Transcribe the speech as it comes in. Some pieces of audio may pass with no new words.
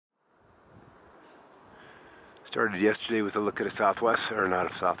Started yesterday with a look at a Southwest, or not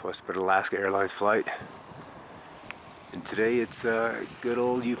a Southwest, but Alaska Airlines flight. And today it's good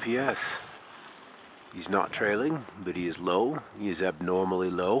old UPS. He's not trailing, but he is low. He is abnormally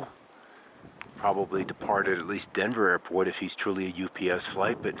low. Probably departed at least Denver Airport if he's truly a UPS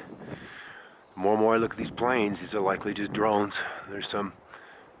flight, but the more and more I look at these planes, these are likely just drones. There's some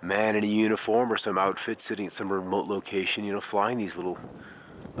man in a uniform or some outfit sitting at some remote location, you know, flying these little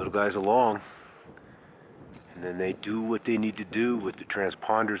guys along. And then they do what they need to do with the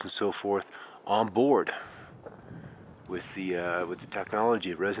transponders and so forth on board with the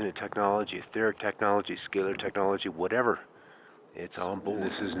technology, resonant technology, etheric technology, scalar technology, whatever. It's on board. And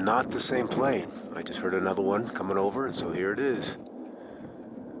this is not the same plane. I just heard another one coming over, and so here it is.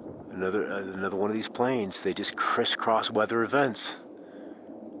 Another one of these planes. They just crisscross weather events.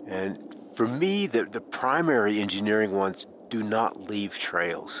 And for me, the primary engineering ones do not leave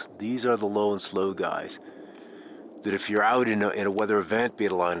trails. These are the low and slow guys. That if you're out in a weather event, be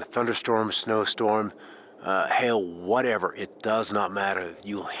it a thunderstorm, a snowstorm, hail, whatever, it does not matter.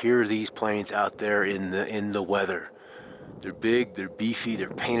 You'll hear these planes out there in the weather. They're big, they're beefy,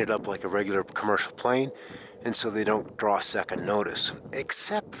 they're painted up like a regular commercial plane, and so they don't draw second notice.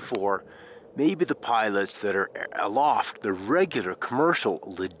 Except for maybe the pilots that are aloft, the regular commercial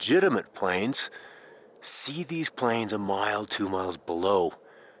legitimate planes, see these planes a mile, 2 miles below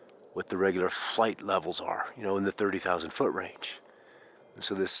what the regular flight levels are, you know, in the 30,000 foot range. And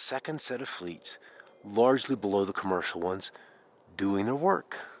so this second set of fleets, largely below the commercial ones, doing their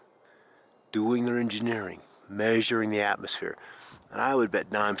work, doing their engineering, measuring the atmosphere. And I would bet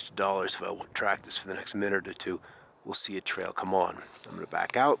dimes to dollars if I track this for the next minute or two, we'll see a trail come on. I'm going to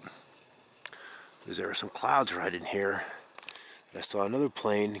back out because there are some clouds right in here. I saw another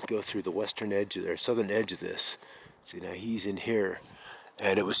plane go through the western edge of their southern edge of this. See, now he's in here.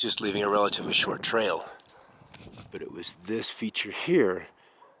 And it was just leaving a relatively short trail. But it was this feature here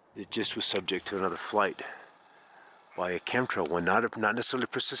that just was subject to another flight by a chemtrail one, not necessarily a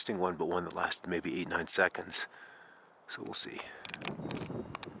persisting one, but one that lasted maybe 8-9 seconds. So we'll see.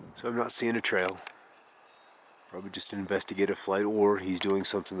 So I'm not seeing a trail. Probably just an investigative flight, or he's doing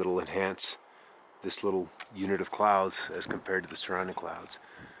something that'll enhance this little unit of clouds as compared to the surrounding clouds.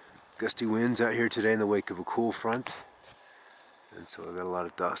 Gusty winds out here today in the wake of a cool front. And so I got a lot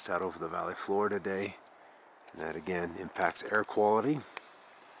of dust out over the valley floor today. And that again impacts air quality.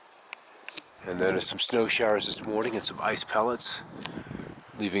 And then there's some snow showers this morning and some ice pellets,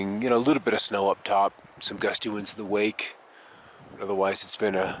 leaving, you know, a little bit of snow up top, some gusty winds in the wake. But otherwise it's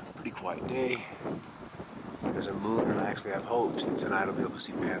been a pretty quiet day. There's a moon, and I actually have hopes that tonight I'll be able to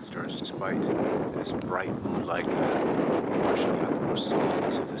see band stars despite this bright moonlight kind of washing out the more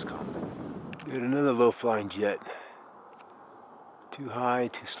subtleties of this comet. Got another low-flying jet. Too high,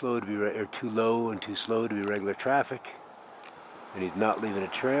 too slow to be or too low and too slow to be regular traffic, and he's not leaving a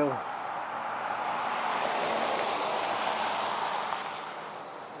trail.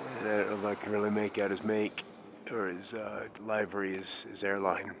 And I don't know if I can really make out his make or his livery, his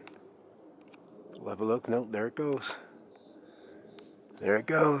airline. We'll have a look. Nope, there it goes. There it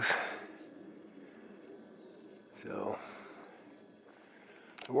goes. So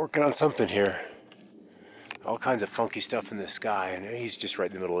we're working on something here. All kinds of funky stuff in the sky, and he's just right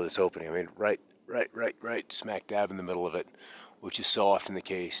in the middle of this opening. I mean, right smack dab in the middle of it, which is so often the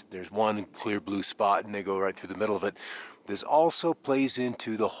case. There's one clear blue spot, and they go right through the middle of it. This also plays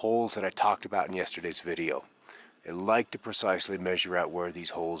into the holes that I talked about in yesterday's video. They like to precisely measure out where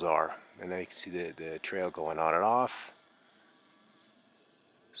these holes are, and now you can see the trail going on and off.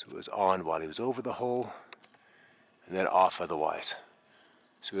 So it was on while he was over the hole, and then off otherwise.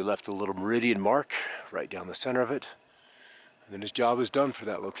 So he left a little meridian mark right down the center of it, and then his job is done for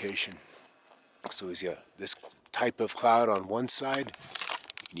that location. So he's got this type of cloud on one side.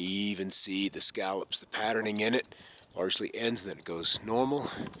 You can even see the scallops, the patterning in it, largely ends and then it goes normal.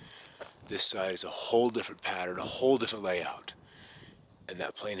 This side is a whole different pattern, a whole different layout, and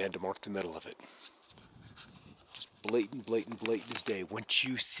that plane had to mark the middle of it. Just blatant as day. Once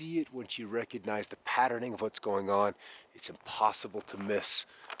you see it, once you recognize the patterning of what's going on, it's impossible to miss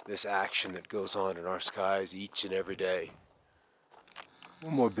this action that goes on in our skies each and every day.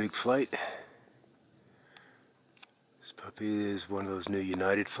 One more big flight. This puppy is one of those new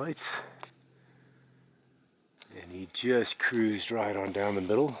United flights. And he just cruised right on down the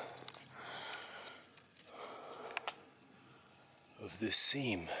middle of this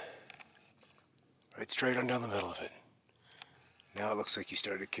seam. Right straight on down the middle of it. Now it looks like he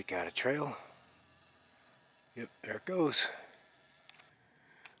started to kick out a trail. Yep, there it goes.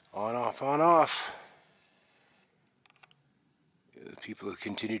 On, off, on, off. People who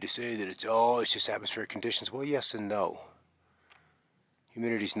continue to say that it's just atmospheric conditions. Well, yes and no.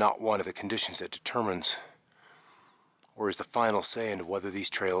 Humidity is not one of the conditions that determines or is the final say into whether these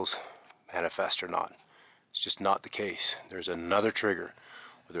trails manifest or not. It's just not the case. There's another trigger,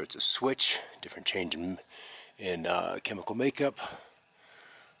 whether it's a switch, different change in chemical makeup.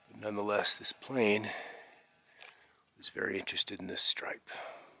 But nonetheless, this plane was very interested in this stripe.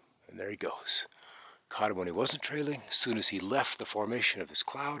 And there he goes. Caught him when he wasn't trailing. As soon as he left the formation of this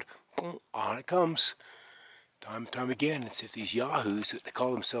cloud, boom, on it comes. Time and time again, it's if these yahoos that they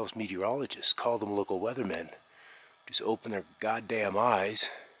call themselves meteorologists, call them local weathermen, just open their goddamn eyes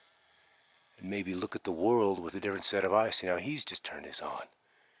and maybe look at the world with a different set of eyes. See, now he's just turned his on.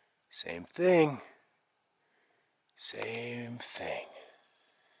 Same thing. Same thing.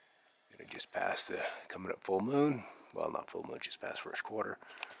 Gonna just pass the coming up full moon. Well, not full moon, just past first quarter.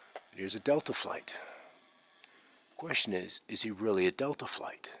 Here's a delta flight. Question is he really a delta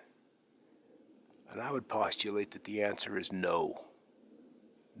flight? And I would postulate that the answer is no.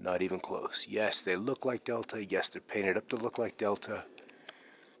 Not even close. Yes, they look like delta. Yes, they're painted up to look like delta.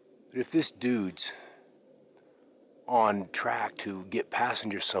 But if this dude's on track to get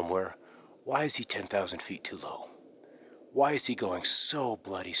passengers somewhere, why is he 10,000 feet too low? Why is he going so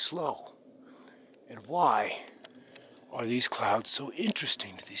bloody slow? And why are these clouds so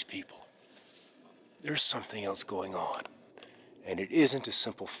interesting to these people? There's something else going on. And it isn't a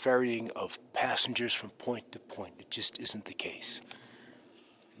simple ferrying of passengers from point to point. It just isn't the case.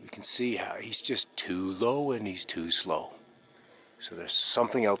 We can see how he's just too low and he's too slow. So there's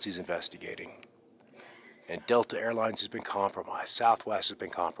something else he's investigating. And Delta Airlines has been compromised. Southwest has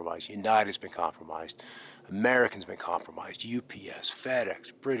been compromised. United has been compromised. American's been compromised. UPS,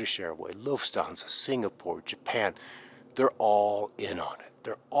 FedEx, British Airways, Lufthansa, Singapore, Japan. They're all in on it.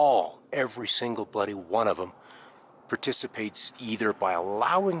 Every single bloody one of them participates either by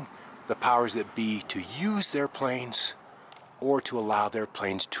allowing the powers that be to use their planes or to allow their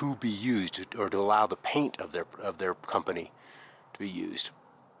planes to be used, or to allow the paint of their company to be used.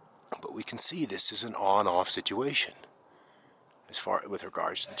 But we can see this is an on-off situation as far with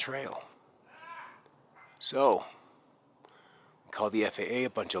regards to the trail. So we call the FAA a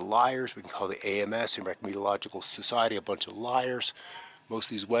bunch of liars. We can call the AMS, American Meteorological Society, a bunch of liars. Most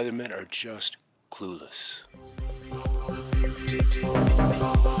of these weathermen are just clueless.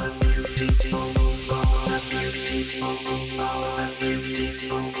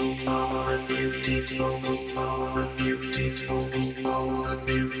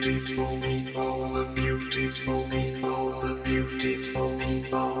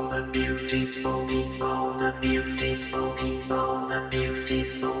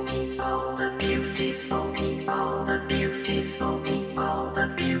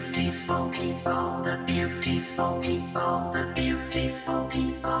 Beautiful people,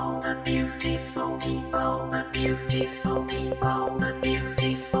 the beautiful people, the beautiful people, the